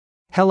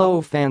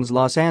Hello fans,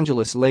 Los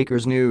Angeles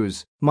Lakers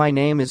news. My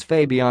name is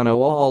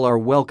Fabiano. All are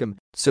welcome.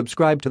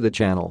 Subscribe to the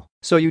channel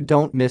so you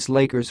don't miss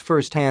Lakers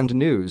first-hand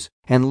news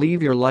and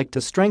leave your like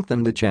to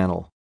strengthen the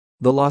channel.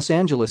 The Los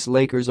Angeles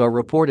Lakers are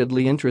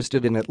reportedly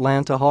interested in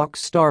Atlanta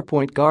Hawks star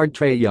point guard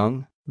Trae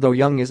Young, though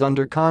Young is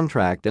under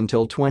contract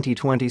until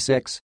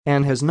 2026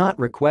 and has not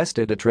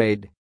requested a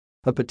trade.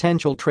 A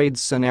potential trade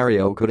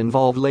scenario could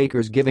involve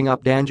Lakers giving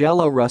up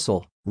D'Angelo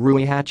Russell,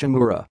 Rui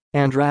Hachimura,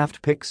 and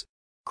draft picks.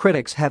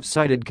 Critics have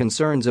cited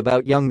concerns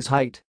about Young's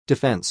height,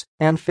 defense,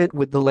 and fit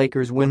with the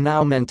Lakers'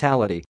 win-now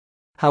mentality.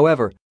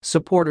 However,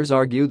 supporters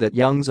argue that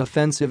Young's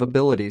offensive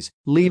abilities.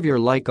 Leave your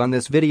like on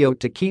this video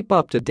to keep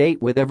up to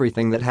date with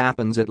everything that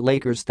happens at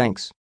Lakers.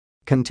 Thanks.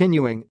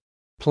 Continuing.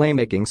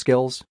 Playmaking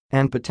skills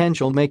and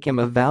potential make him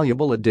a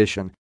valuable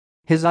addition.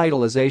 His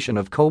idolization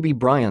of Kobe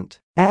Bryant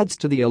adds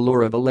to the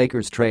allure of a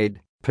Lakers trade,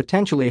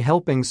 potentially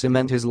helping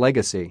cement his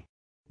legacy.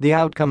 The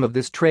outcome of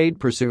this trade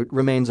pursuit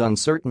remains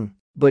uncertain,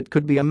 but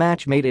could be a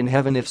match made in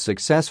heaven if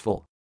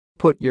successful.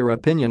 Put your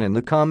opinion in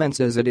the comments,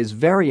 as it is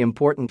very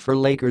important for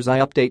Lakers. I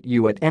update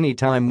you at any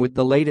time with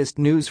the latest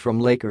news from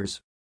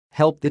Lakers.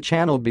 Help the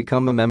channel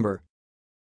become a member